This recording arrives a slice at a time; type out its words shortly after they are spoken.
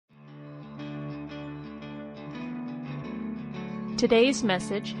Today's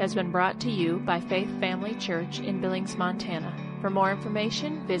message has been brought to you by Faith Family Church in Billings, Montana. For more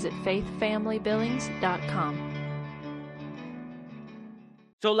information, visit faithfamilybillings.com.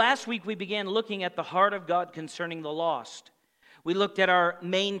 So last week we began looking at the heart of God concerning the lost. We looked at our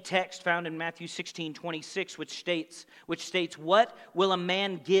main text found in Matthew 16:26, which states, "What will a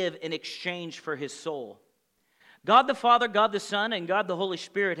man give in exchange for his soul?" God the Father, God the Son, and God the Holy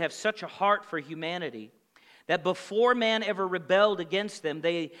Spirit have such a heart for humanity that before man ever rebelled against them,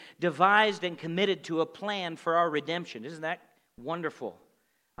 they devised and committed to a plan for our redemption. Isn't that wonderful?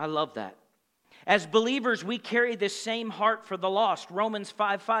 I love that. As believers, we carry this same heart for the lost. Romans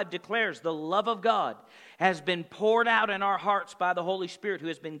 5:5 declares the love of God has been poured out in our hearts by the Holy Spirit who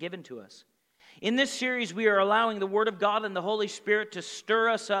has been given to us. In this series, we are allowing the Word of God and the Holy Spirit to stir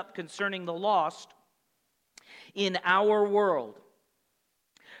us up concerning the lost in our world.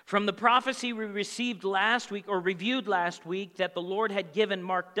 From the prophecy we received last week, or reviewed last week, that the Lord had given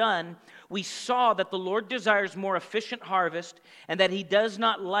Mark Dunn, we saw that the Lord desires more efficient harvest and that He does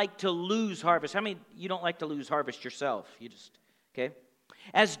not like to lose harvest. How many you don't like to lose harvest yourself? Okay?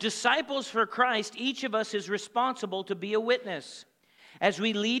 As disciples for Christ, each of us is responsible to be a witness. As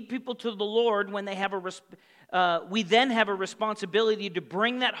we lead people to the Lord, when they have we then have a responsibility to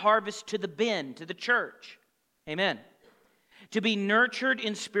bring that harvest to the bin, to the church. Amen. To be nurtured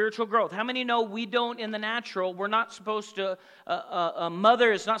in spiritual growth. How many know we don't in the natural, we're not supposed to, a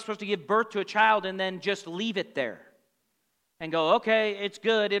mother is not supposed to give birth to a child and then just leave it there and go, okay, it's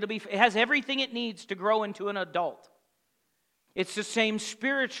good, it has everything it needs to grow into an adult. It's the same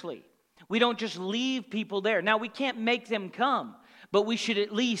spiritually. We don't just leave people there. Now, we can't make them come, but we should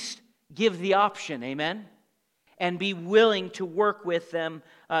at least give the option, amen? And be willing to work with them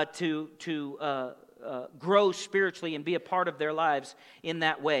to grow spiritually and be a part of their lives in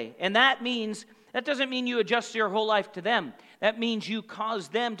that way. And that doesn't mean you adjust your whole life to them. That means you cause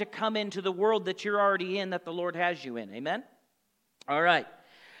them to come into the world that you're already in, that the Lord has you in. Amen? All right.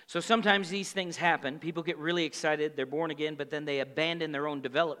 So sometimes these things happen. People get really excited. They're born again, but then they abandon their own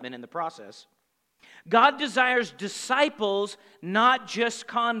development in the process. God desires disciples, not just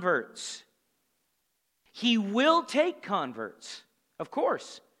converts. He will take converts, of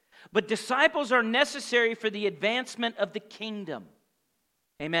course. But disciples are necessary for the advancement of the kingdom.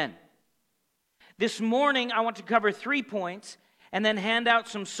 Amen. This morning, I want to cover 3 points and then hand out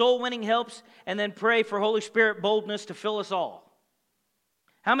some soul-winning helps and then pray for Holy Spirit boldness to fill us all.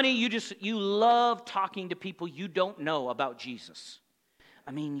 How many of you love talking to people you don't know about Jesus?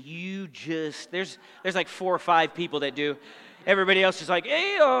 I mean, there's like 4 or 5 people that do. Everybody else is like,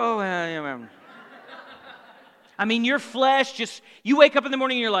 hey, oh, I mean, your flesh you wake up in the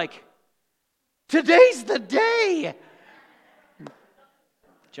morning and you're like, today's the day.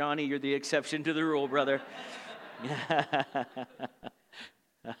 Johnny, you're the exception to the rule, brother.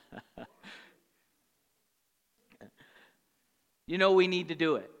 You know we need to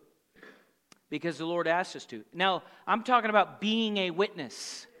do it because the Lord asked us to. Now, I'm talking about being a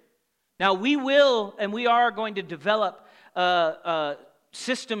witness. Now, we will and we are going to develop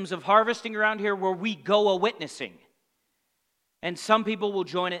systems of harvesting around here where we go a-witnessing. And some people will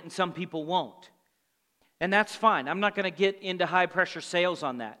join it and some people won't. And that's fine. I'm not going to get into high-pressure sales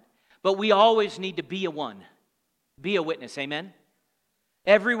on that. But we always need to be a witness, amen?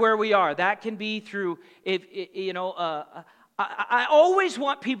 Everywhere we are. That can be through, I always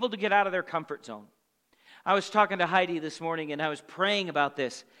want people to get out of their comfort zone. I was talking to Heidi this morning and I was praying about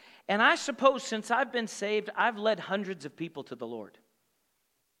this. And I suppose since I've been saved, I've led hundreds of people to the Lord.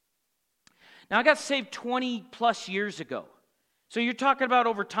 Now, I got saved 20 plus years ago. So you're talking about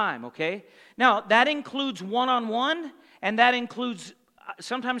over time, okay? Now, that includes one-on-one, and that includes,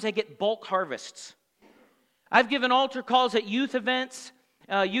 sometimes I get bulk harvests. I've given altar calls at youth events,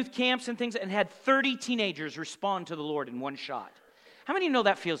 youth camps and things, and had 30 teenagers respond to the Lord in one shot. How many of you know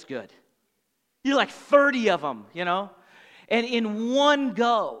that feels good? You're like 30 of them, and in one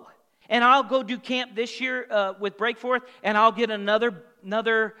go. And I'll go do camp this year with Breakforth, and I'll get another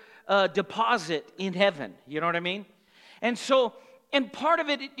deposit in heaven. You know what I mean? And part of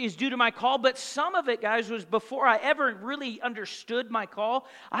it is due to my call, but some of it, guys, was before I ever really understood my call.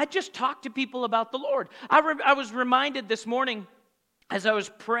 I just talked to people about the Lord. I was reminded this morning, as I was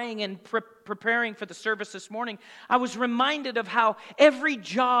praying and preparing for the service this morning, I was reminded of how every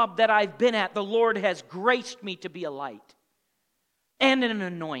job that I've been at, the Lord has graced me to be a light and an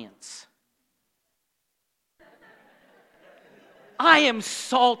annoyance. I am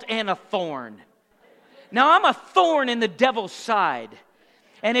salt and a thorn. Now, I'm a thorn in the devil's side.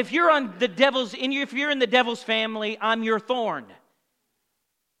 And if you're in the devil's family, I'm your thorn.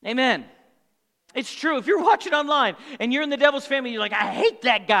 Amen. It's true. If you're watching online and you're in the devil's family, you're like, I hate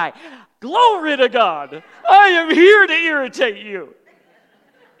that guy. Glory to God. I am here to irritate you.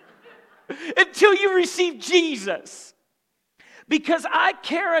 Until you receive Jesus. Because I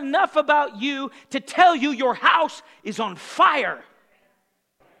care enough about you to tell you your house is on fire.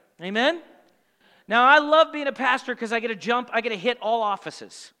 Amen? Now, I love being a pastor because I get to hit all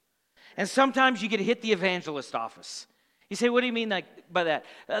offices. And sometimes you get to hit the evangelist office. You say, what do you mean by that?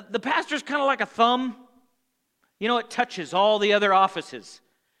 The pastor's kind of like a thumb. You know, it touches all the other offices.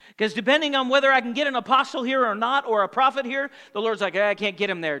 Because depending on whether I can get an apostle here or not, or a prophet here, the Lord's like, I can't get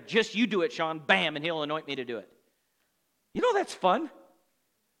him there. Just you do it, Sean. Bam, and he'll anoint me to do it. You know, that's fun.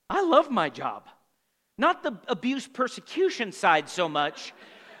 I love my job. Not the abuse persecution side so much,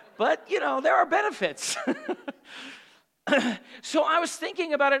 but, you know, there are benefits. So I was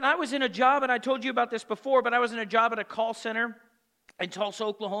thinking about it, and I was in a job, and I told you about this before, but I was in a job at a call center in Tulsa,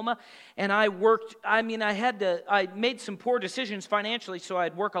 Oklahoma, and I made some poor decisions financially, so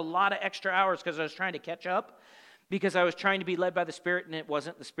I'd work a lot of extra hours because I was trying to catch up, because I was trying to be led by the Spirit, and it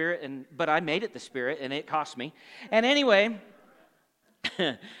wasn't the Spirit, but I made it the Spirit, and it cost me. And anyway,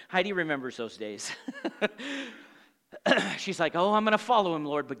 Heidi remembers those days. She's like, I'm going to follow him,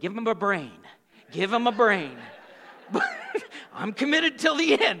 Lord, but give him a brain. Give him a brain. I'm committed till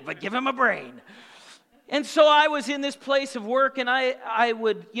the end, but give him a brain. And so I was in this place of work, and I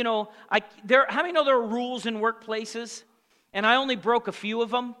would, how many know there are rules in workplaces? And I only broke a few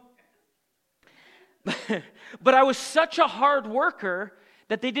of them. But I was such a hard worker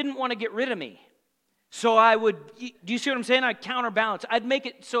that they didn't want to get rid of me. So do you see what I'm saying? I'd counterbalance. I'd make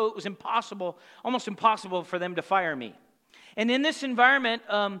it so it was almost impossible for them to fire me. And in this environment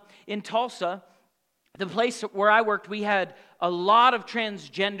in Tulsa, the place where I worked, we had a lot of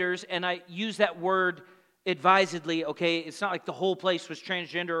transgenders, and I use that word advisedly, okay? It's not like the whole place was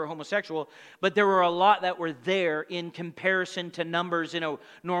transgender or homosexual, but there were a lot that were there in comparison to numbers in a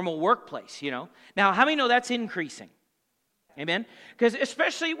normal workplace, Now, how many know that's increasing? Amen? Because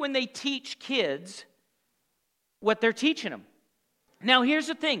especially when they teach kids what they're teaching them. Now, here's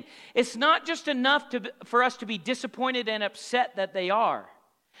the thing. It's not just enough for us to be disappointed and upset that they are.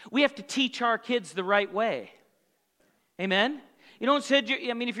 We have to teach our kids the right way. Amen? You don't if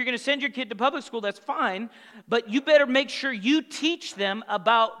you're going to send your kid to public school, that's fine, but you better make sure you teach them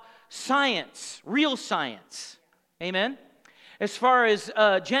about science, real science. Amen? As far as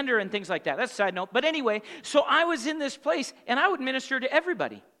gender and things like that. That's a side note. But anyway, so I was in this place, and I would minister to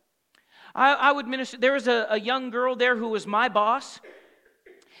everybody. I would minister. There was a young girl there who was my boss,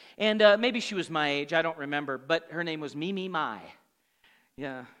 and maybe she was my age, I don't remember, but her name was Mimi Mai.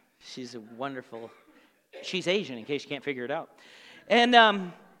 Yeah, she's she's Asian, in case you can't figure it out.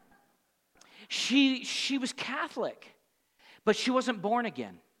 And she was Catholic, but she wasn't born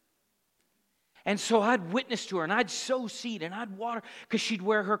again. And so I'd witness to her, and I'd sow seed, and I'd water, because she'd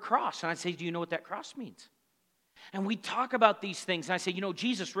wear her cross. And I'd say, do you know what that cross means? And we'd talk about these things, and I'd say,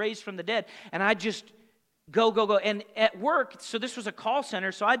 Jesus raised from the dead. And I'd just go. And at work, so this was a call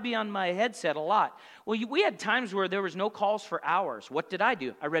center, so I'd be on my headset a lot. Well, we had times where there was no calls for hours. What did I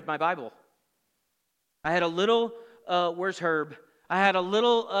do? I read my Bible. I had a little, where's Herb? I had a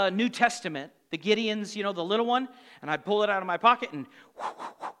little New Testament, the Gideon's, the little one, and I'd pull it out of my pocket and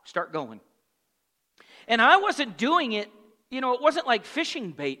start going. And I wasn't doing it, it wasn't like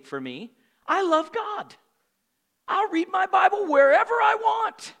fishing bait for me. I love God. I'll read my Bible wherever I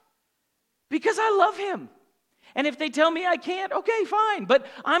want because I love Him. And if they tell me I can't, okay, fine. But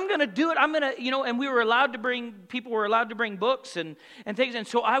I'm going to do it. I'm going to, and people were allowed to bring books and things. And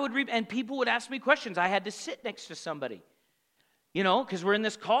so I would read, and people would ask me questions. I had to sit next to somebody, because we're in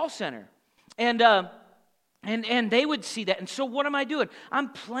this call center. And they would see that. And so what am I doing? I'm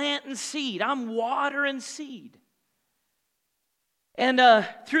planting seed. I'm watering seed. And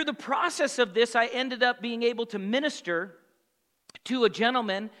through the process of this, I ended up being able to minister to a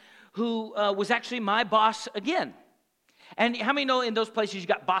gentleman who was actually my boss again. And how many know in those places you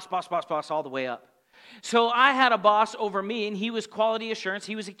got boss all the way up? So I had a boss over me, and he was quality assurance.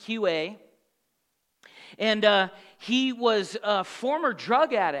 He was a QA. And he was a former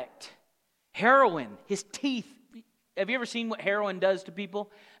drug addict. Heroin, his teeth. Have you ever seen what heroin does to people?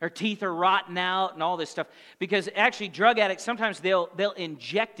 Their teeth are rotten out and all this stuff. Because actually drug addicts, sometimes they'll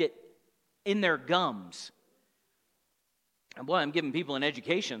inject it in their gums. And boy, I'm giving people an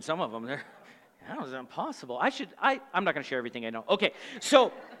education. Some of them, how is that impossible? I'm not going to share everything I know. Okay,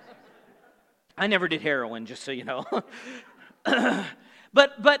 so I never did heroin, just so you know.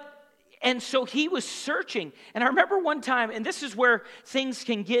 And so he was searching. And I remember one time, and this is where things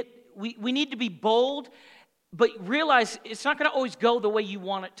can get, we need to be bold, but realize it's not going to always go the way you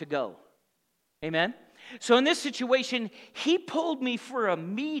want it to go. Amen? So in this situation, he pulled me for a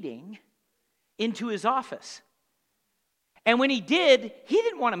meeting into his office. And when he did, he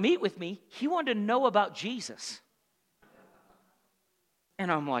didn't want to meet with me. He wanted to know about Jesus.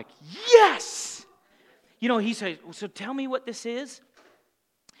 And I'm like, yes! You know, he said, so tell me what this is.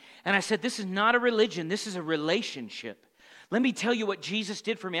 And I said, this is not a religion. This is a relationship. Let me tell you what Jesus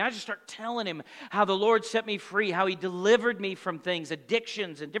did for me. I just start telling him how the Lord set me free, how he delivered me from things,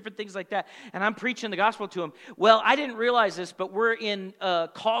 addictions and different things like that. And I'm preaching the gospel to him. Well, I didn't realize this, but we're in a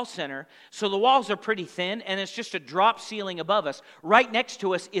call center, so the walls are pretty thin, and it's just a drop ceiling above us. Right next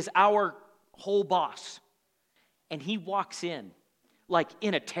to us is our whole boss. And he walks in like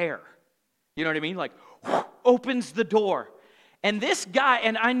in a tear. You know what I mean? Like, opens the door. And this guy,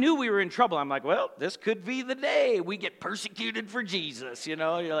 and I knew we were in trouble. I'm like, well, this could be the day we get persecuted for Jesus. You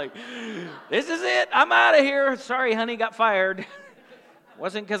know, you're like, this is it. I'm out of here. Sorry, honey, got fired.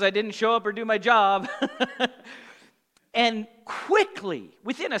 Wasn't because I didn't show up or do my job. And quickly,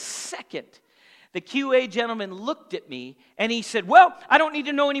 within a second, the QA gentleman looked at me and he said, well, I don't need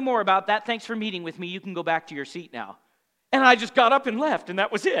to know any more about that. Thanks for meeting with me. You can go back to your seat now. And I just got up and left, and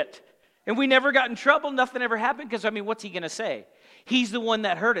that was it. And we never got in trouble. Nothing ever happened because, I mean, what's he going to say? He's the one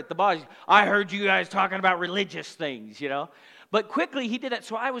that heard it, the boss. I heard you guys talking about religious things, you know. But quickly he did that,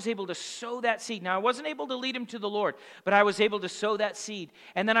 so I was able to sow that seed. Now, I wasn't able to lead him to the Lord, but I was able to sow that seed.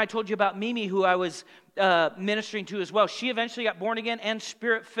 And then I told you about Mimi, who I was ministering to as well. She eventually got born again and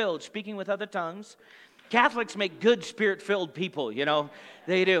spirit-filled, speaking with other tongues. Catholics make good spirit-filled people, you know.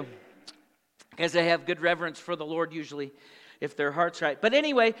 They do, because they have good reverence for the Lord usually, if their heart's right. But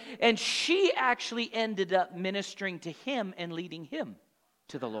anyway, and she actually ended up ministering to him and leading him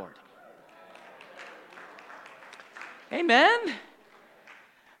to the Lord. Amen.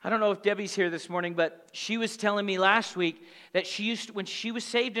 I don't know if Debbie's here this morning, but she was telling me last week that she used to, when she was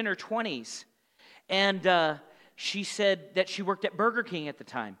saved in her 20s, and she said that she worked at Burger King at the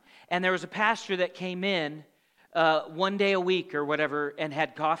time. And there was a pastor that came in one day a week or whatever and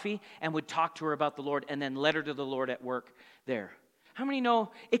had coffee and would talk to her about the Lord and then led her to the Lord at work there. How many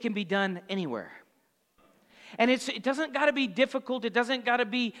know it can be done anywhere? And it doesn't got to be difficult. It doesn't got to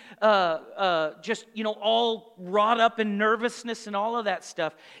be just, you know, all wrought up in nervousness and all of that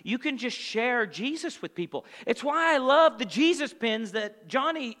stuff. You can just share Jesus with people. It's why I love the Jesus pins that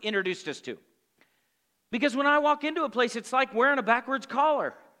Johnny introduced us to. Because when I walk into a place, it's like wearing a backwards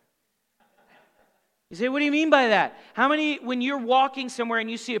collar. You say, what do you mean by that? How many, when you're walking somewhere and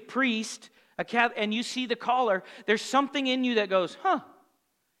you see a priest, and you see the collar, there's something in you that goes, huh?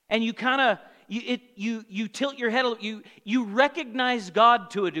 And you kind of, you tilt your head, you recognize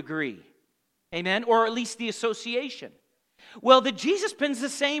God to a degree. Amen? Or at least the association. Well, the Jesus pin's the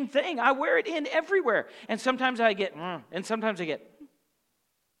same thing. I wear it in everywhere. And sometimes I get, and sometimes I get.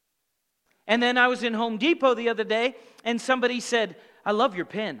 And then I was in Home Depot the other day, and somebody said, I love your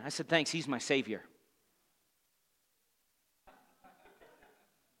pin. I said, thanks, he's my Savior.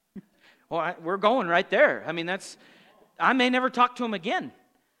 Well, we're going right there. I mean, I may never talk to him again.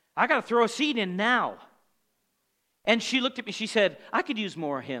 I got to throw a seed in now. And she looked at me, she said, I could use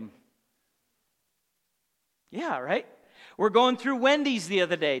more of him. Yeah, right? We're going through Wendy's the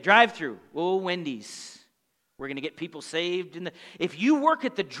other day, drive-through. Oh, Wendy's. We're going to get people saved. If you work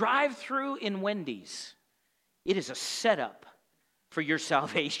at the drive-through in Wendy's, it is a setup for your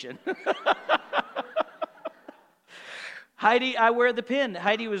salvation. Heidi, I wear the pin.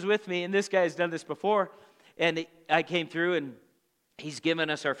 Heidi was with me, and this guy's done this before. And I came through, and he's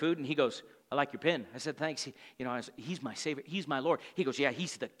given us our food, and he goes, I like your pin. I said, thanks. He's my Savior. He's my Lord. He goes, yeah,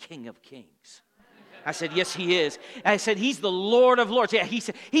 he's the King of Kings. I said, yes, he is. I said, he's the Lord of Lords. Yeah, he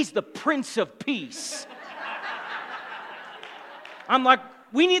said, he's the Prince of Peace. I'm like,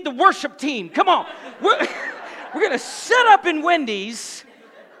 we need the worship team. Come on. We're going to set up in Wendy's.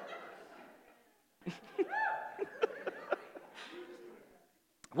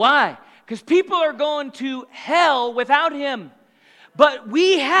 Why? Because people are going to hell without him. But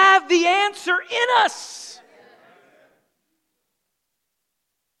we have the answer in us.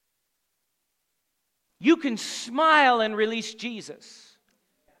 You can smile and release Jesus.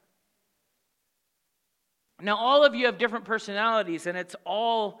 Now, all of you have different personalities, and it's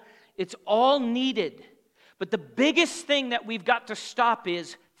all needed. But the biggest thing that we've got to stop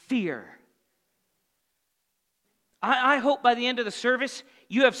is fear. I hope by the end of the service,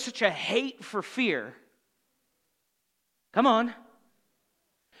 you have such a hate for fear. Come on.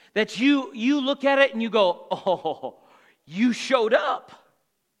 That you look at it and you go, oh, you showed up.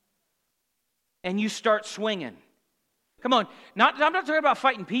 And you start swinging. Come on. I'm not talking about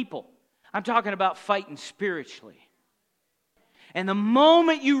fighting people. I'm talking about fighting spiritually. And the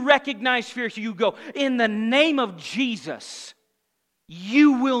moment you recognize fear, you go, in the name of Jesus,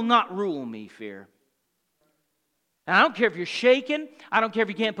 you will not rule me, fear. And I don't care if you're shaken. I don't care if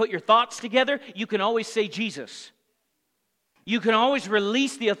you can't put your thoughts together. You can always say Jesus. You can always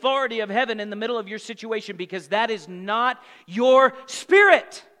release the authority of heaven in the middle of your situation, because that is not your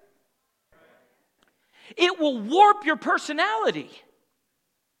spirit. It will warp your personality.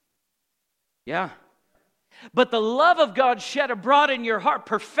 Yeah. But the love of God shed abroad in your heart,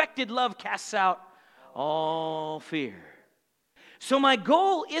 perfected love, casts out all fear. So my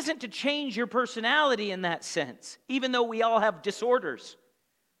goal isn't to change your personality in that sense, even though we all have disorders.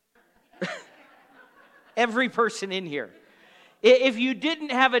 Every person in here. If you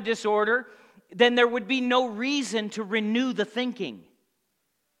didn't have a disorder, then there would be no reason to renew the thinking.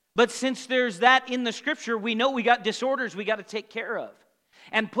 But since there's that in the Scripture, we know we got disorders we got to take care of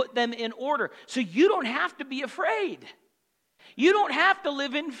and put them in order. So you don't have to be afraid. You don't have to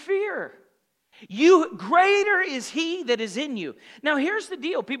live in fear. Greater is He that is in you. Now here's the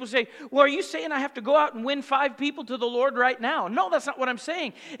deal. People say, well, are you saying I have to go out and win 5 people to the Lord right now? No, that's not what I'm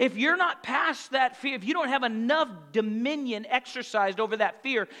saying. If you're not past that fear, if you don't have enough dominion exercised over that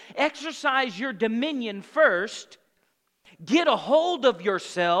fear, exercise your dominion first. Get a hold of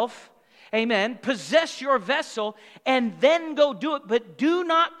yourself. Amen. Possess your vessel and then go do it. But do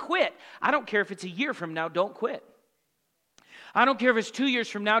not quit. I don't care if it's a year from now, don't quit. I don't care if it's 2 years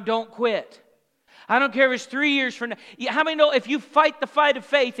from now, don't quit. I don't care if it's 3 years from now. How many know if you fight the fight of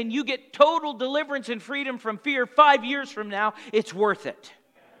faith and you get total deliverance and freedom from fear 5 years from now, it's worth it?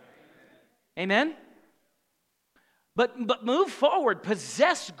 Amen? But move forward.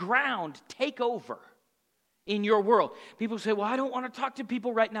 Possess ground. Take over in your world. People say, well, I don't want to talk to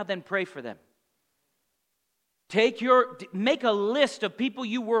people right now. Then pray for them. Make a list of people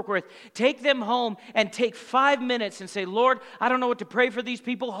you work with. Take them home and take 5 minutes and say, Lord, I don't know what to pray for these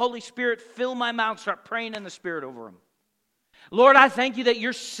people. Holy Spirit, fill my mouth. Start praying in the Spirit over them. Lord, I thank you that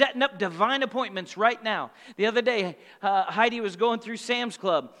you're setting up divine appointments right now. The other day, Heidi was going through Sam's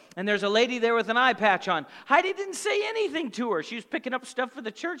Club, and there's a lady there with an eye patch on. Heidi didn't say anything to her. She was picking up stuff for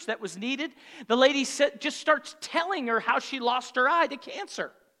the church that was needed. The lady just starts telling her how she lost her eye to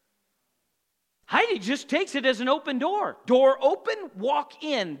cancer. Heidi just takes it as an open door. Door open, walk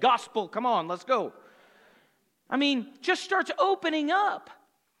in. Gospel, come on, let's go. I mean, just starts opening up.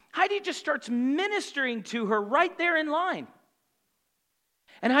 Heidi just starts ministering to her right there in line.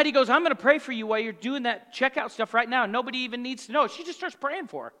 And Heidi goes, I'm going to pray for you while you're doing that checkout stuff right now. Nobody even needs to know. She just starts praying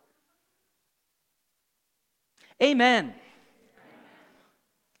for her. Amen.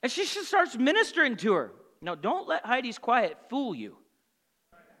 And she just starts ministering to her. Now, don't let Heidi's quiet fool you.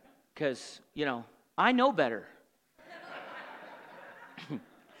 Because, I know better.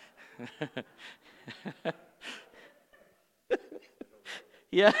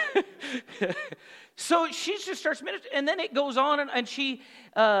 Yeah. So she just starts ministering, and then it goes on, and she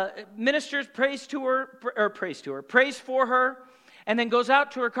ministers, prays for her, and then goes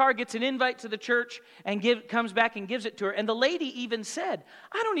out to her car, gets an invite to the church, and comes back and gives it to her. And the lady even said,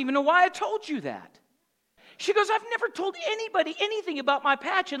 I don't even know why I told you that. She goes, I've never told anybody anything about my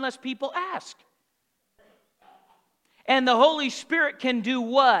patch unless people ask. And the Holy Spirit can do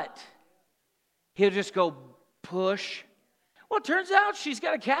what? He'll just go push. Well, it turns out she's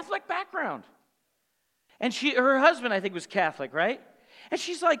got a Catholic background. And her husband, I think, was Catholic, right? And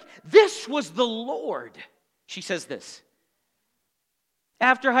she's like, this was the Lord. She says this.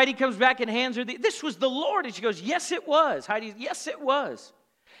 After Heidi comes back and hands her this was the Lord. And she goes, yes, it was. Heidi, yes, it was.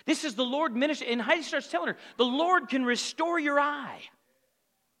 This is the Lord ministry. And Heidi starts telling her, the Lord can restore your eye.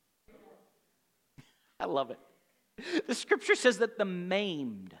 I love it. The Scripture says that the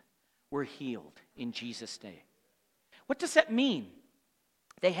maimed were healed in Jesus' day. What does that mean?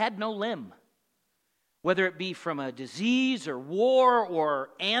 They had no limb. Whether it be from a disease or war or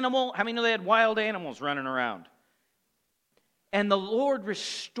animal. How many know they had wild animals running around? And the Lord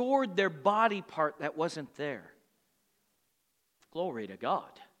restored their body part that wasn't there. Glory to God.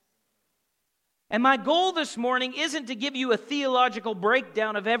 And my goal this morning isn't to give you a theological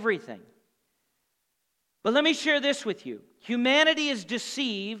breakdown of everything. But let me share this with you. Humanity is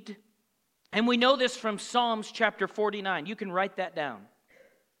deceived, and we know this from Psalms chapter 49. You can write that down.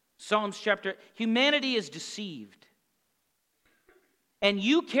 Humanity is deceived. And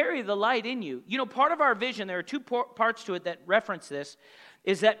you carry the light in you. Part of our vision, there are two parts to it that reference this,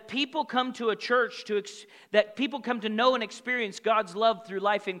 is that people come to a church that people come to know and experience God's love through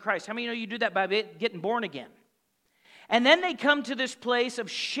life in Christ. How many know you do that by getting born again? And then they come to this place of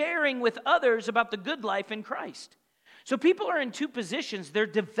sharing with others about the good life in Christ. So people are in two positions. They're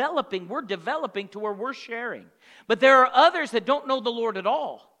developing. We're developing to where we're sharing. But there are others that don't know the Lord at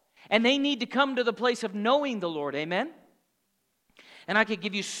all. And they need to come to the place of knowing the Lord. Amen? And I could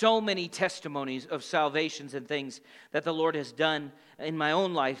give you so many testimonies of salvations and things that the Lord has done in my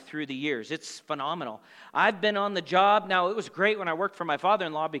own life through the years. It's phenomenal. I've been on the job. Now, it was great when I worked for my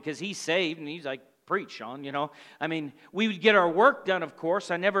father-in-law because he's saved, and he's like, preach, Sean, you know. I mean, we would get our work done, of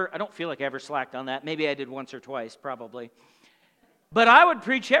course. I don't feel like I ever slacked on that. Maybe I did once or twice, probably. But I would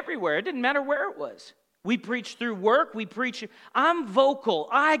preach everywhere. It didn't matter where it was. We preach through work. We preach. I'm vocal.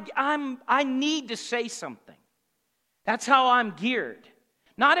 I need to say something. That's how I'm geared.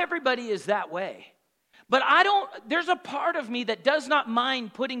 Not everybody is that way. But there's a part of me that does not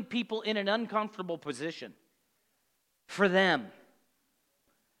mind putting people in an uncomfortable position for them.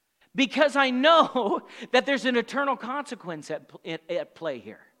 Because I know that there's an eternal consequence at play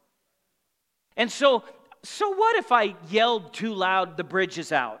here. And so what if I yelled too loud, the bridge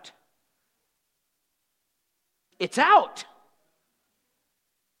is out? It's out.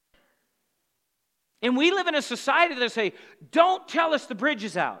 And we live in a society that say, don't tell us the bridge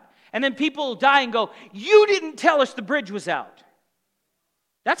is out. And then people will die and go, you didn't tell us the bridge was out.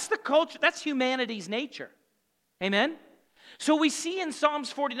 That's the culture, that's humanity's nature. Amen? So we see in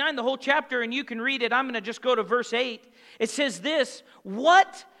Psalms 49, the whole chapter, and you can read it. I'm going to just go to verse 8. It says this,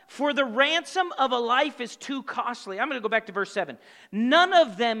 what for the ransom of a life is too costly. I'm going to go back to verse 7. None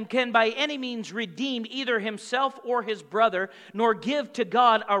of them can by any means redeem either himself or his brother, nor give to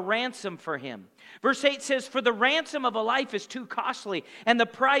God a ransom for him. Verse 8 says, for the ransom of a life is too costly, and the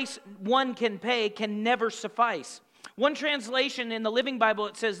price one can pay can never suffice. One translation in the Living Bible,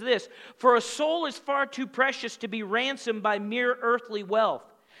 it says this, for a soul is far too precious to be ransomed by mere earthly wealth.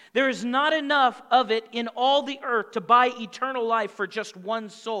 There is not enough of it in all the earth to buy eternal life for just one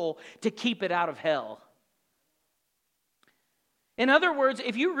soul to keep it out of hell. In other words,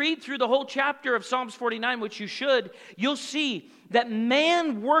 if you read through the whole chapter of Psalms 49, which you should, you'll see that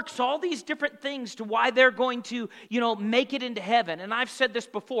man works all these different things to why they're going to, make it into heaven. And I've said this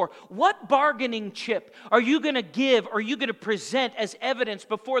before. What bargaining chip are you going to give, or are you going to present as evidence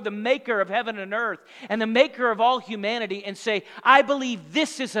before the maker of heaven and earth and the maker of all humanity and say, I believe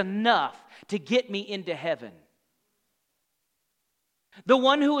this is enough to get me into heaven? The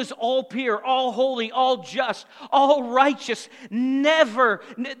one who is all pure, all holy, all just, all righteous, never,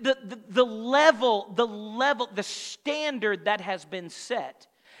 the level, the standard that has been set.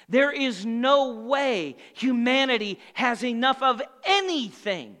 There is no way humanity has enough of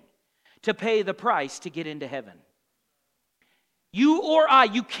anything to pay the price to get into heaven. You or I,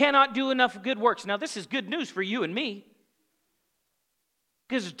 you cannot do enough good works. Now, this is good news for you and me,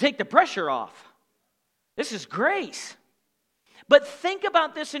 because it'll take the pressure off. This is grace. But think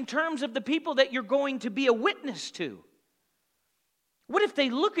about this in terms of the people that you're going to be a witness to. What if they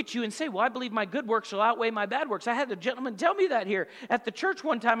look at you and say, well, I believe my good works will outweigh my bad works? I had a gentleman tell me that here at the church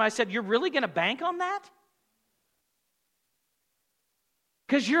one time. I said, you're really going to bank on that?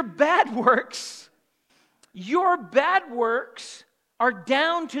 Because your bad works are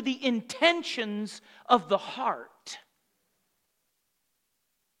down to the intentions of the heart.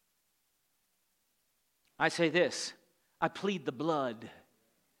 I say this. I plead the blood,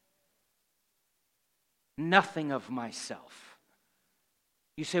 nothing of myself.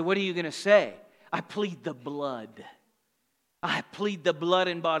 You say, what are you going to say? I plead the blood. I plead the blood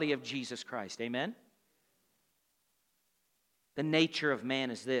and body of Jesus Christ. Amen? The nature of man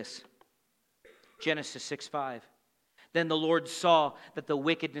is this. Genesis 6:5. Then the Lord saw that the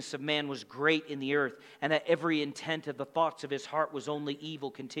wickedness of man was great in the earth, and that every intent of the thoughts of his heart was only evil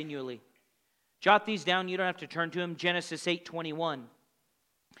continually. Jot these down. You don't have to turn to them. Genesis 8:21.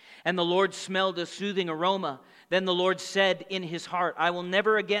 And the Lord smelled a soothing aroma. Then the Lord said in his heart, I will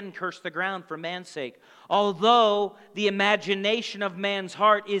never again curse the ground for man's sake, although the imagination of man's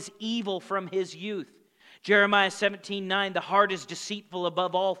heart is evil from his youth. Jeremiah 17:9, the heart is deceitful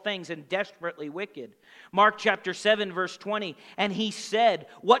above all things and desperately wicked. Mark chapter 7, verse 20, and he said,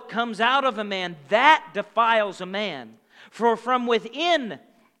 what comes out of a man, that defiles a man. For from within,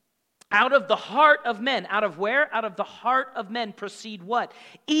 out of the heart of men, out of where? Out of the heart of men proceed what?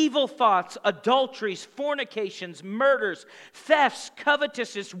 Evil thoughts, adulteries, fornications, murders, thefts,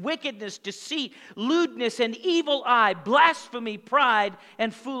 covetousness, wickedness, deceit, lewdness, an evil eye, blasphemy, pride,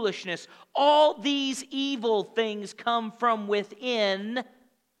 and foolishness. All these evil things come from within.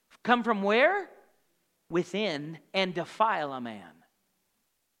 Come from where? Within, and defile a man.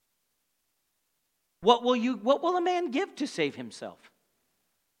 What will a man give to save himself?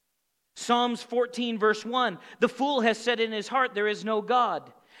 Psalms 14, verse 1, the fool has said in his heart, there is no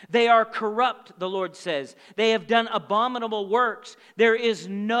God. They are corrupt, the Lord says. They have done abominable works. There is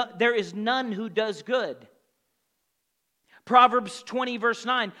none who does good. Proverbs 20, verse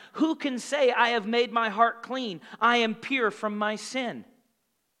 9, who can say, I have made my heart clean? I am pure from my sin.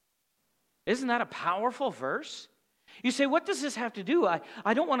 Isn't that a powerful verse? You say, what does this have to do?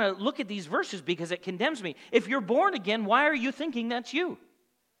 I don't want to look at these verses because it condemns me. If you're born again, why are you thinking that's you?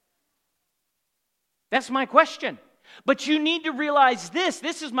 That's my question. But you need to realize this.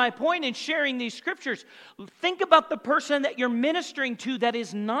 This is my point in sharing these scriptures. Think about the person that you're ministering to that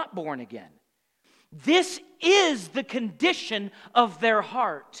is not born again. This is the condition of their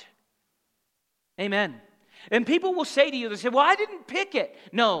heart. Amen. And people will say to you, they say, well, I didn't pick it.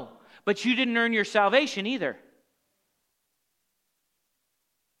 No, but you didn't earn your salvation either.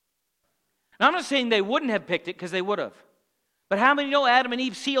 Now, I'm not saying they wouldn't have picked it, because they would have. But how many know Adam and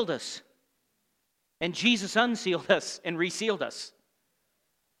Eve sealed us? And Jesus unsealed us and resealed us.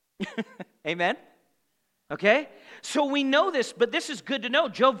 Amen? Okay? So we know this, but this is good to know.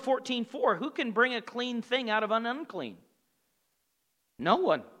 Job 14:4, who can bring a clean thing out of an unclean? No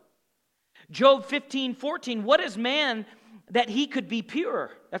one. Job 15:14, what is man that he could be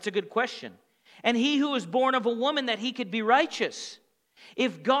pure? That's a good question. And he who is born of a woman that he could be righteous.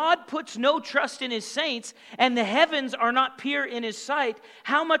 If God puts no trust in his saints and the heavens are not pure in his sight,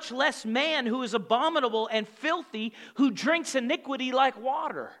 how much less man who is abominable and filthy, who drinks iniquity like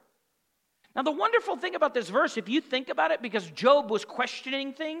water? Now, the wonderful thing about this verse, if you think about it, because Job was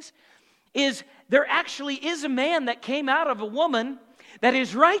questioning things, is there actually is a man that came out of a woman that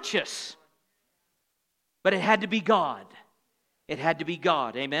is righteous. But it had to be God. It had to be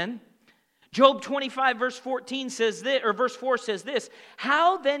God. Amen? Job 25 verse 14 says this, or verse 4 says this,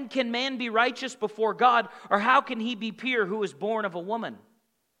 how then can man be righteous before God, or how can he be pure who is born of a woman?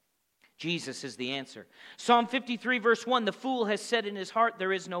 Jesus is the answer. Psalm 53 verse 1, the fool has said in his heart,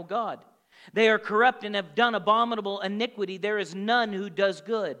 there is no God. They are corrupt and have done abominable iniquity. There is none who does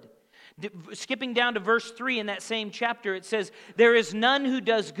good. Skipping down to verse 3 in that same chapter, it says, there is none who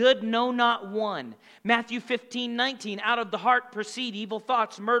does good, no, not one. Matthew 15:19, out of the heart proceed evil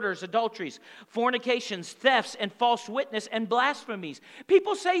thoughts, murders, adulteries, fornications, thefts, and false witness, and blasphemies.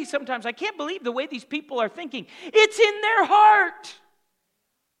 People say sometimes, I can't believe the way these people are thinking. It's in their heart.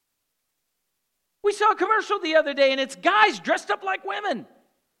 We saw a commercial the other day, and it's guys dressed up like women.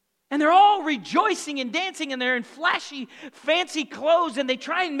 And they're all rejoicing and dancing, and they're in flashy, fancy clothes, and they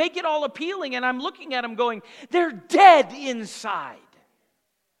try and make it all appealing. And I'm looking at them going, they're dead inside.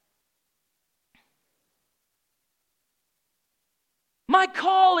 My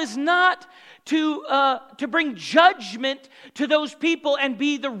call is not to bring judgment to those people and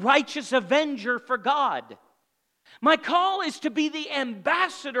be the righteous avenger for God. My call is to be the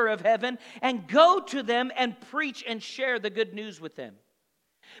ambassador of heaven and go to them and preach and share the good news with them.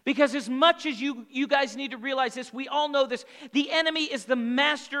 Because as much as you guys need to realize this, we all know this, the enemy is the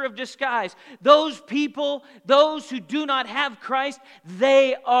master of disguise. Those people, those who do not have Christ,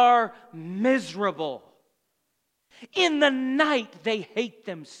 they are miserable. In the night, they hate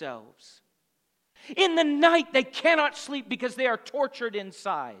themselves. In the night, they cannot sleep because they are tortured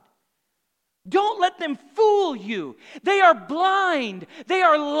inside. Don't let them fool you. They are blind. They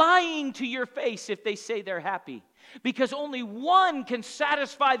are lying to your face if they say they're happy. Because only one can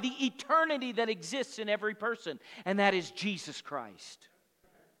satisfy the eternity that exists in every person, and that is Jesus Christ.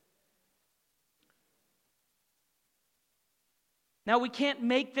 Now, we can't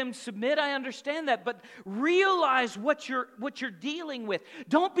make them submit, I understand that, but realize what you're dealing with.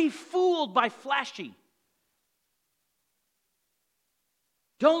 Don't be fooled by flashy.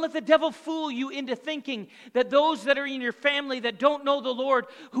 Don't let the devil fool you into thinking that those that are in your family that don't know the Lord,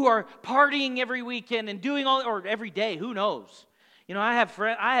 who are partying every weekend and doing all, or every day, who knows? You know, I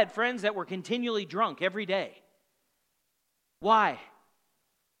had friends that were continually drunk every day. Why?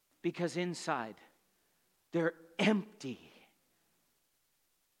 Because inside, they're empty.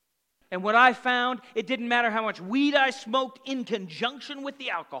 And what I found, it didn't matter how much weed I smoked in conjunction with the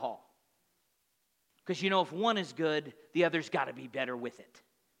alcohol. Because you know, if one is good, the other's got to be better with it.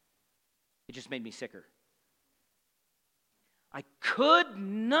 It just made me sicker. I could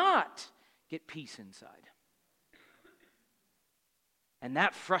not get peace inside. And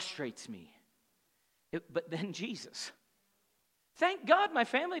that frustrates me. But then Jesus. Thank God my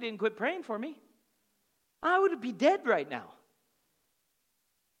family didn't quit praying for me. I would be dead right now.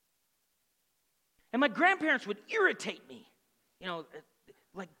 And my grandparents would irritate me. You know,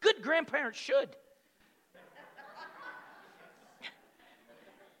 like good grandparents should.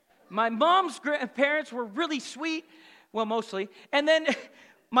 My mom's grandparents were really sweet, well, mostly. And then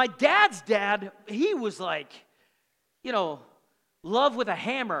my dad's dad, he was like, you know, love with a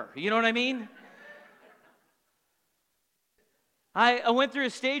hammer. You know what I mean? I went through a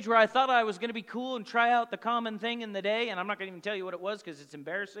stage where I thought I was going to be cool and try out the common thing in the day, and I'm not going to even tell you what it was because it's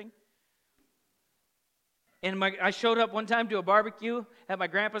embarrassing. And I showed up one time to a barbecue at my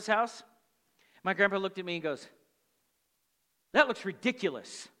grandpa's house. My grandpa looked at me and goes, "That looks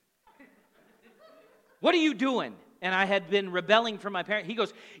ridiculous. What are you doing?" And I had been rebelling from my parents. He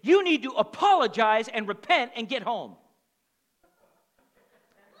goes, "You need to apologize and repent and get home."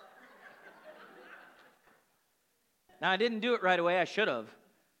 Now, I didn't do it right away. I should have.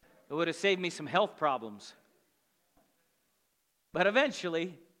 It would have saved me some health problems. But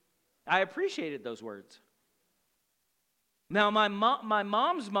eventually, I appreciated those words. Now, my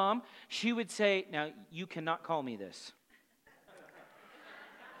mom's mom, she would say, "Now, you cannot call me this.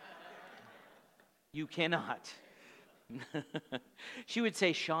 You cannot." She would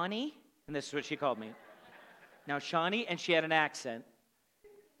say, "Shawnee," and this is what she called me. Now, Shawnee, and she had an accent.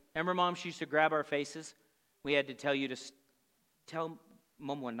 Remember, Mom, she used to grab our faces. We had to tell you to tell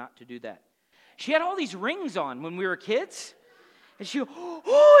Mom not to do that. She had all these rings on when we were kids. And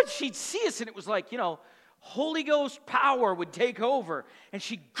and she'd see us, and it was like, Holy Ghost power would take over. And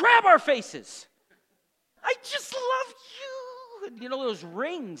she'd grab our faces. "I just love you." And, those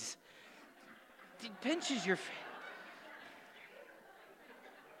rings. It pinches your face.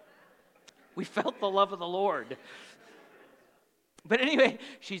 We felt the love of the Lord. But anyway,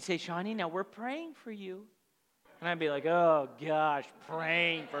 she'd say, "Shawnee, now we're praying for you." And I'd be like, "Oh, gosh,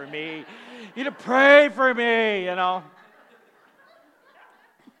 praying for me. You to pray for me, How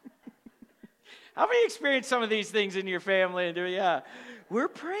many experienced some of these things in your family? And yeah, "We're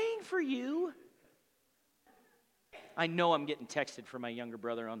praying for you." I know I'm getting texted from my younger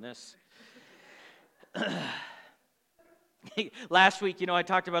brother on this. Last week, I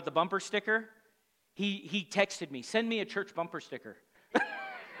talked about the bumper sticker. He texted me, "Send me a church bumper sticker."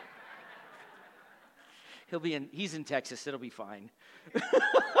 He's in Texas, it'll be fine.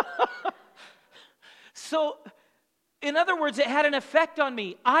 So, in other words, it had an effect on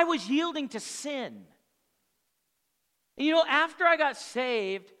me. I was yielding to sin. After I got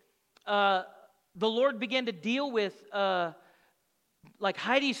saved, the Lord began to deal with like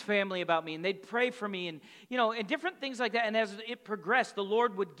Heidi's family about me, and they'd pray for me, and and different things like that. And as it progressed, the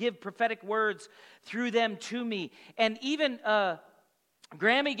Lord would give prophetic words through them to me. And even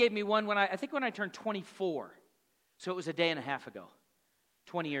Grammy gave me one when I turned 24. So it was a day and a half ago.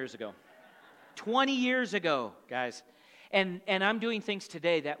 20 years ago. 20 years ago, guys. And I'm doing things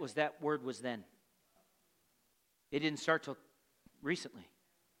today that word was then. It didn't start till recently.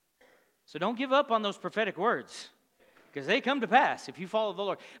 So don't give up on those prophetic words, because they come to pass if you follow the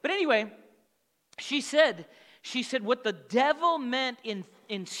Lord. But anyway, she said what the devil meant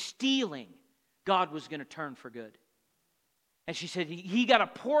in stealing, God was going to turn for good. And she said, he got a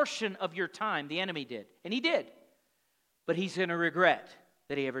portion of your time, the enemy did. And he did. But he's going to regret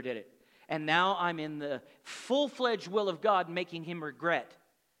that he ever did it. And now I'm in the full-fledged will of God, making him regret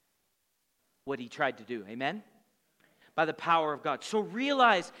what he tried to do. Amen? By the power of God. So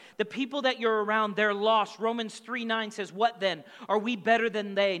realize the people that you're around, they're lost. Romans 3:9 says, "What then? Are we better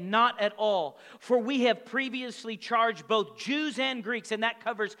than they? Not at all. For we have previously charged both Jews and Greeks," and that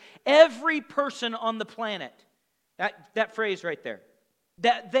covers every person on the planet. That phrase right there.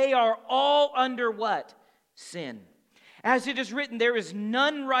 That they are all under what? Sin. As it is written, "There is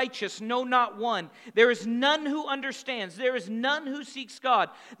none righteous, no, not one. There is none who understands. There is none who seeks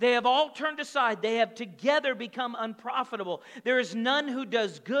God. They have all turned aside. They have together become unprofitable. There is none who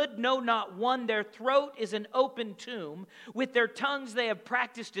does good, no, not one. Their throat is an open tomb. With their tongues they have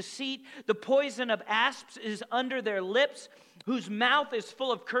practiced deceit. The poison of asps is under their lips, whose mouth is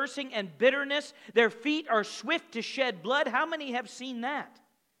full of cursing and bitterness. Their feet are swift to shed blood." How many have seen that?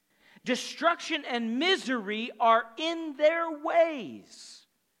 "Destruction and misery are in their ways.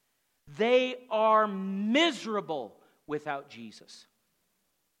 They are miserable without Jesus."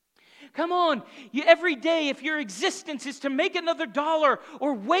 Come on, every day, if your existence is to make another dollar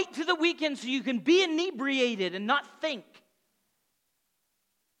or wait to the weekend so you can be inebriated and not think,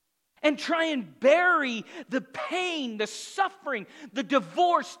 and try and bury the pain, the suffering, the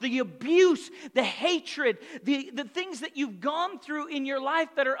divorce, the abuse, the hatred, the things that you've gone through in your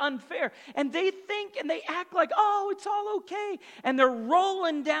life that are unfair. And they think and they act like, "Oh, it's all okay." And they're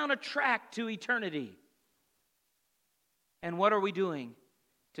rolling down a track to eternity. And what are we doing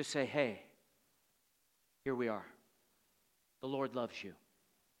to say, "Hey, here we are. The Lord loves you"?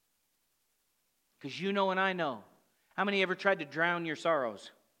 Because you know and I know. How many ever tried to drown your sorrows?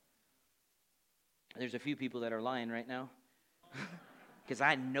 There's a few people that are lying right now. Because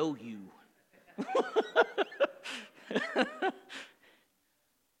I know you.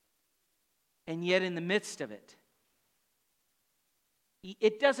 And yet in the midst of it,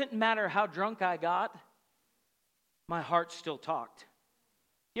 it doesn't matter how drunk I got, my heart still talked.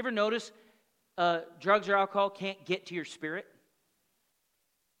 You ever notice drugs or alcohol can't get to your spirit?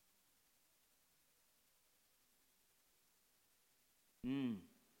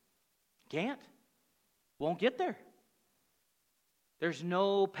 Can't. Won't get there. There's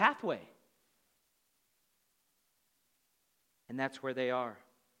no pathway. And that's where they are.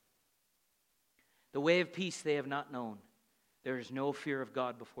 The way of peace they have not known. There is no fear of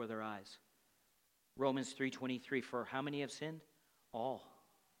God before their eyes. Romans 3:23, for how many have sinned? All,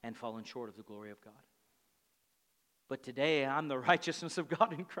 and fallen short of the glory of God. But today I'm the righteousness of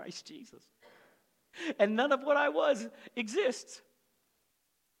God in Christ Jesus. And none of what I was exists.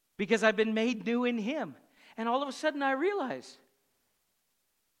 Because I've been made new in Him. And all of a sudden I realized,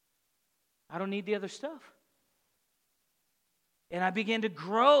 I don't need the other stuff. And I began to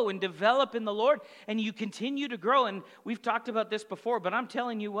grow and develop in the Lord. And you continue to grow. And we've talked about this before, but I'm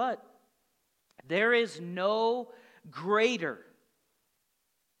telling you what. There is no greater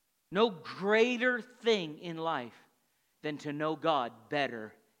thing in life than to know God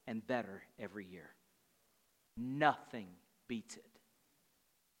better and better every year. Nothing beats it.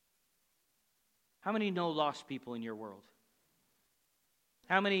 How many know lost people in your world?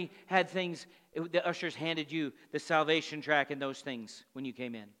 How many had things, the ushers handed you the salvation track and those things when you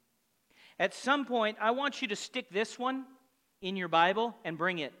came in? At some point, I want you to stick this one in your Bible and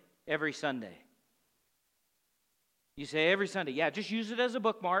bring it every Sunday. You say every Sunday. Yeah, just use it as a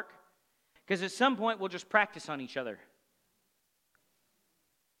bookmark, because at some point we'll just practice on each other.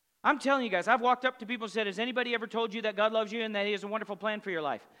 I'm telling you guys, I've walked up to people and said, has anybody ever told you that God loves you and that He has a wonderful plan for your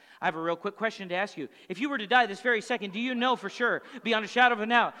life? I have a real quick question to ask you. If you were to die this very second, do you know for sure, beyond a shadow of a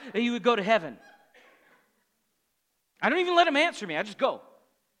doubt, that you would go to heaven? I don't even let them answer me. I just go.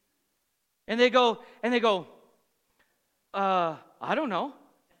 And they go, I don't know.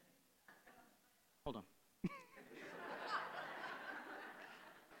 Hold on.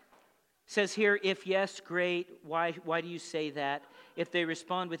 Says here, if yes, great. Why do you say that? If they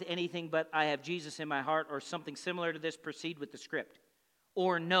respond with anything but I have Jesus in my heart or something similar to this, proceed with the script.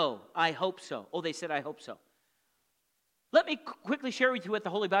 Or no, I hope so. Oh, they said I hope so. Let me quickly share with you what the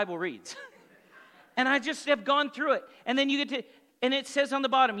Holy Bible reads. And I just have gone through it. And then you get to, and it says on the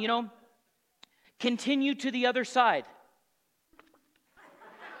bottom, continue to the other side.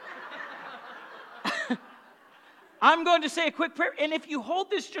 I'm going to say a quick prayer. And if you hold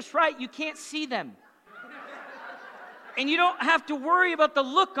this just right, you can't see them. And you don't have to worry about the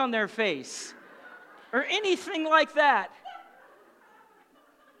look on their face or anything like that.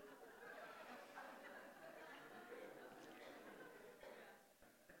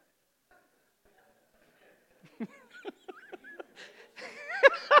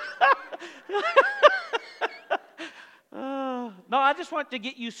 No, I just want to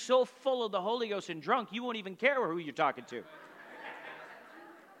get you so full of the Holy Ghost and drunk, you won't even care who you're talking to.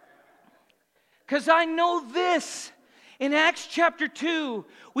 Because I know this. In Acts chapter 2,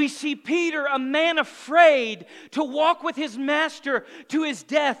 we see Peter, a man afraid to walk with his master to his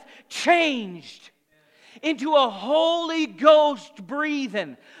death, changed into a Holy Ghost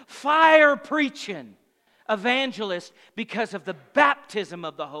breathing, fire preaching evangelist because of the baptism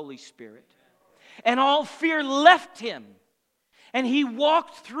of the Holy Spirit. And all fear left him. And he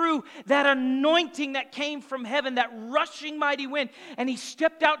walked through that anointing that came from heaven, that rushing mighty wind. And he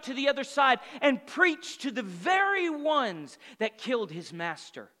stepped out to the other side and preached to the very ones that killed his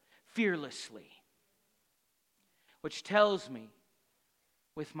master fearlessly. Which tells me,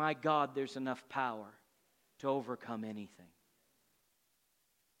 with my God, there's enough power to overcome anything.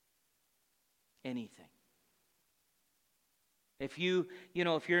 Anything. If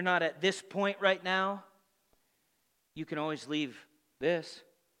if you're not at this point right now, you can always leave this,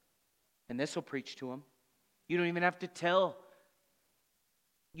 and this will preach to them. You don't even have to tell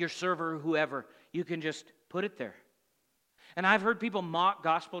your server or whoever. You can just put it there. And I've heard people mock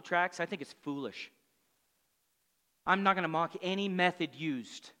gospel tracts. I think it's foolish. I'm not going to mock any method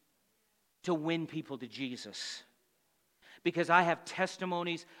used to win people to Jesus. Because I have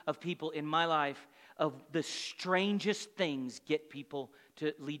testimonies of people in my life of the strangest things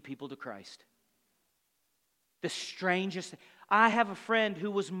lead people to Christ. The strangest. I have a friend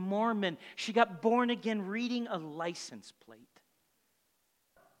who was Mormon. She got born again reading a license plate.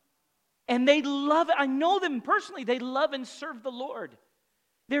 And they love it. I know them personally. They love and serve the Lord.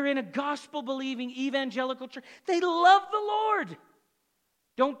 They're in a gospel-believing evangelical church. They love the Lord.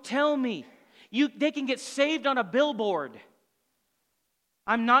 Don't tell me. They can get saved on a billboard.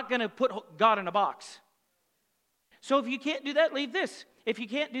 I'm not going to put God in a box. So if you can't do that, leave this. If you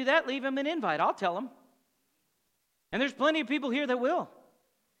can't do that, leave them an invite. I'll tell them. And there's plenty of people here that will.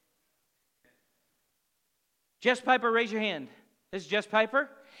 Jess Piper, raise your hand. This is Jess Piper.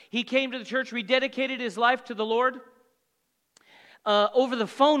 He came to the church, rededicated his life to the Lord over the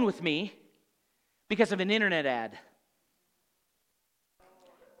phone with me because of an internet ad.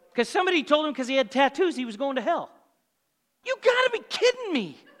 Because somebody told him because he had tattoos, he was going to hell. You got to be kidding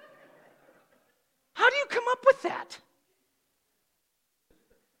me. How do you come up with that?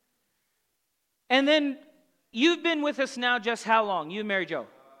 And then you've been with us now just how long? You and Mary Jo?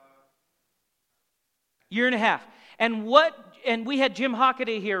 Year and a half. And we had Jim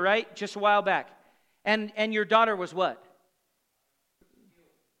Hockaday here, right? Just a while back. And your daughter was what?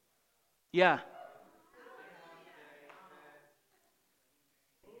 Yeah.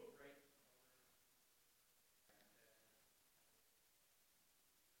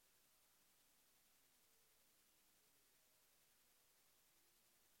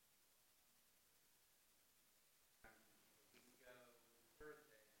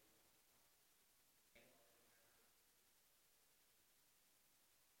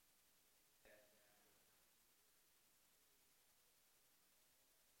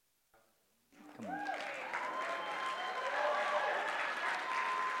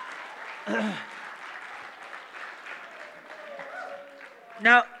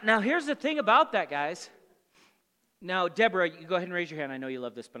 Now here's the thing about that, guys. Now, Deborah, you go ahead and raise your hand. I know you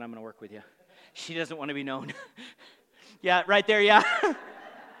love this, but I'm going to work with you. She doesn't want to be known. Yeah, right there, yeah.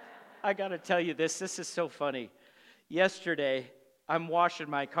 I got to tell you this. This is so funny. Yesterday, I'm washing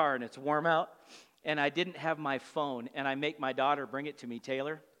my car, and it's warm out, and I didn't have my phone, and I make my daughter bring it to me,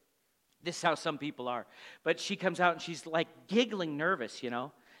 Taylor. This is how some people are. But she comes out, and she's like giggling nervous,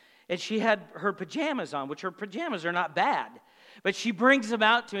 And she had her pajamas on, which her pajamas are not bad. But she brings them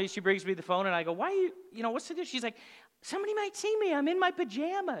out to me. She brings me the phone, and I go, why what's the deal? She's like, somebody might see me. I'm in my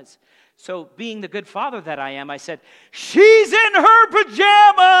pajamas. So being the good father that I am, I said, she's in her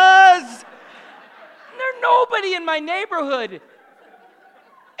pajamas. There's nobody in my neighborhood.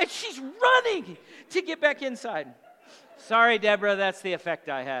 And she's running to get back inside. Sorry, Deborah, that's the effect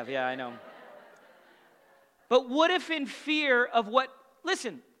I have. Yeah, I know. But what if in fear of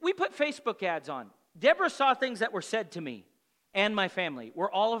listen, we put Facebook ads on. Deborah saw things that were said to me and my family. Were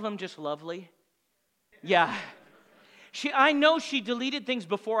all of them just lovely? Yeah. I know she deleted things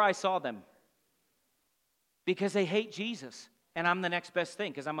before I saw them because they hate Jesus, and I'm the next best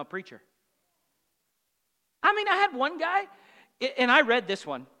thing because I'm a preacher. I mean, I had one guy, and I read this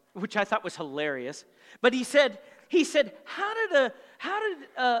one, which I thought was hilarious, but he said, how did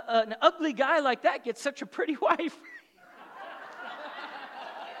an ugly guy like that get such a pretty wife?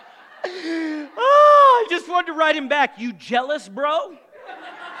 Oh, I just wanted to write him back. You jealous, bro?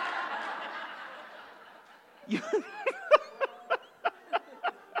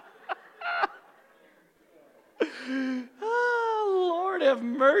 Oh, Lord have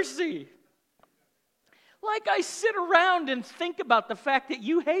mercy. Like I sit around and think about the fact that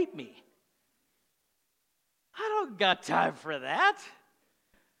you hate me. I don't got time for that.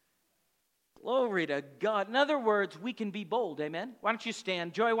 Glory to God. In other words, we can be bold, amen? Why don't you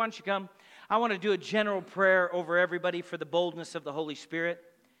stand? Joy, why don't you come? I want to do a general prayer over everybody for the boldness of the Holy Spirit.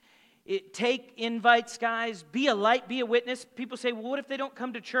 Take invites, guys. Be a light, be a witness. People say, well, what if they don't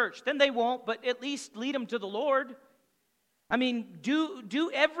come to church? Then they won't, but at least lead them to the Lord. I mean,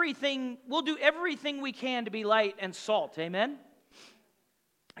 do everything. We'll do everything we can to be light and salt, amen?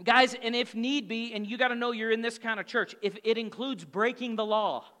 Guys, and if need be, and you got to know you're in this kind of church, if it includes breaking the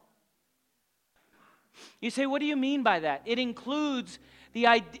law. You say, what do you mean by that? It includes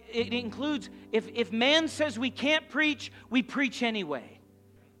if man says we can't preach, we preach anyway.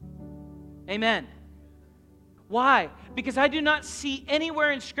 Amen. Why? Because I do not see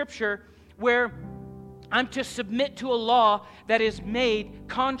anywhere in Scripture where I'm to submit to a law that is made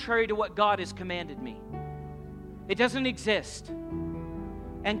contrary to what God has commanded me. It doesn't exist.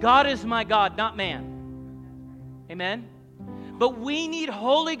 And God is my God, not man. Amen? But we need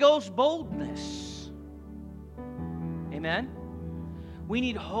Holy Ghost boldness. Amen? We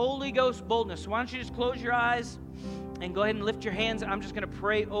need Holy Ghost boldness. So why don't you just close your eyes and go ahead and lift your hands. I'm just going to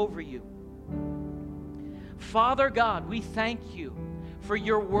pray over you. Father God, we thank you for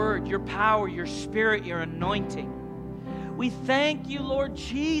your word, your power, your spirit, your anointing. We thank you, Lord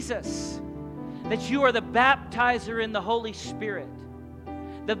Jesus, that you are the baptizer in the Holy Spirit,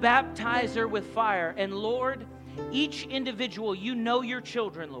 the baptizer with fire. And Lord, each individual, you know your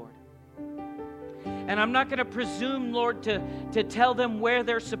children, Lord. And I'm not going to presume, Lord, to tell them where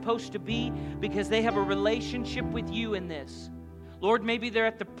they're supposed to be because they have a relationship with you in this. Lord, maybe they're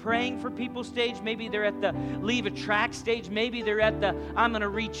at the praying for people stage. Maybe they're at the leave a track stage. Maybe they're at the I'm going to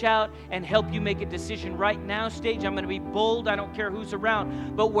reach out and help you make a decision right now stage. I'm going to be bold. I don't care who's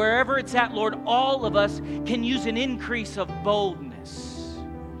around. But wherever it's at, Lord, all of us can use an increase of boldness.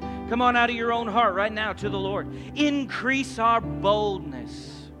 Come on out of your own heart right now to the Lord. Increase our boldness.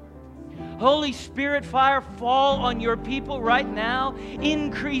 Holy Spirit, fire, fall on your people right now.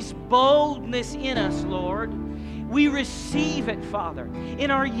 Increase boldness in us, Lord. We receive it, Father,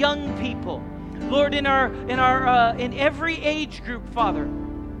 in our young people, Lord, in every age group, Father.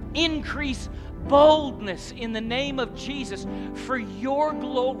 Increase boldness in the name of Jesus for your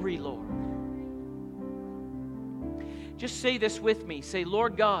glory, Lord. Just say this with me. Say,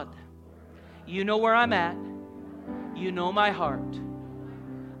 Lord God, you know where I'm at. You know my heart.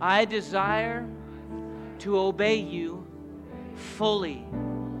 I desire to obey you fully.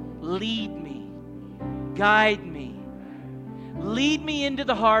 Lead me. Guide me. Lead me into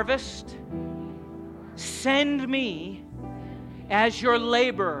the harvest. Send me as your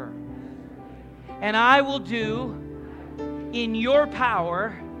laborer. And I will do in your power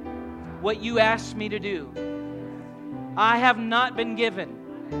what you asked me to do. I have not been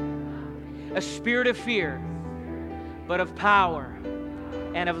given a spirit of fear, but of power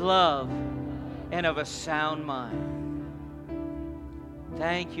and of love and of a sound mind.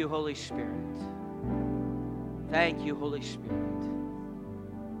 Thank you, Holy Spirit. Thank you, Holy Spirit.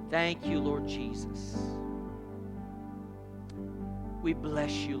 Thank you, Lord Jesus. We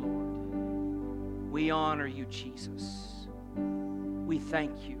bless you, Lord. We honor you, Jesus. We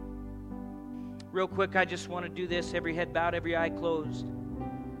thank you. Real quick, I just want to do this. Every head bowed, every eye closed.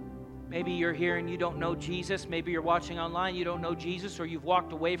 Maybe you're here and you don't know Jesus. Maybe you're watching online, you don't know Jesus, or you've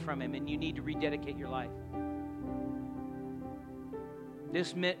walked away from him and you need to rededicate your life.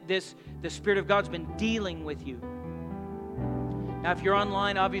 The Spirit of God's been dealing with you. Now, if you're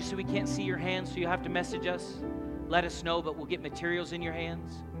online, obviously we can't see your hands, so you have to message us. Let us know, but we'll get materials in your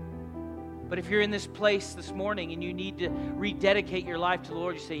hands. But if you're in this place this morning and you need to rededicate your life to the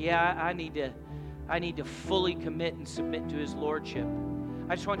Lord, you say, yeah, I need to fully commit and submit to His Lordship.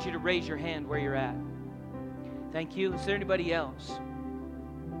 I just want you to raise your hand where you're at. Thank you. Is there anybody else?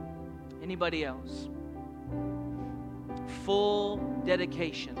 Anybody else? Full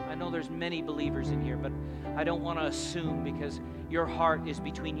dedication. I know there's many believers in here, but I don't want to assume because your heart is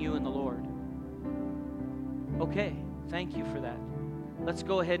between you and the Lord. Okay, thank you for that. Let's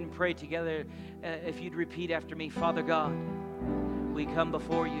go ahead and pray together. If you'd repeat after me, Father God, we come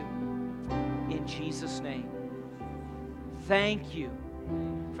before you in Jesus' name. Thank you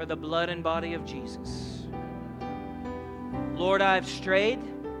for the blood and body of Jesus. Lord, I've strayed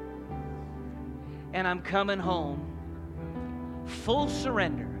and I'm coming home. Full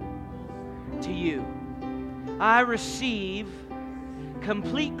surrender to you. I receive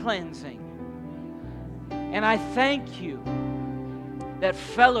complete cleansing. And I thank you that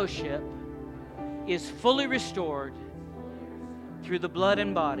fellowship is fully restored through the blood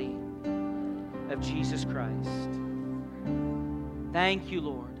and body of Jesus Christ. Thank you,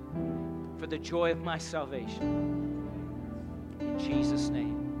 Lord, for the joy of my salvation. In Jesus'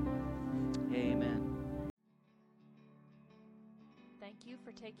 name, amen. Thank you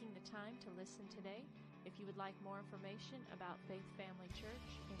for taking the time to listen today. If you would like more information about Faith Family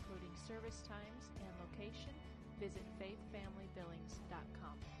Church, including service times and location, visit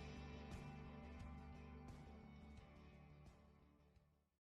faithfamilybillings.com.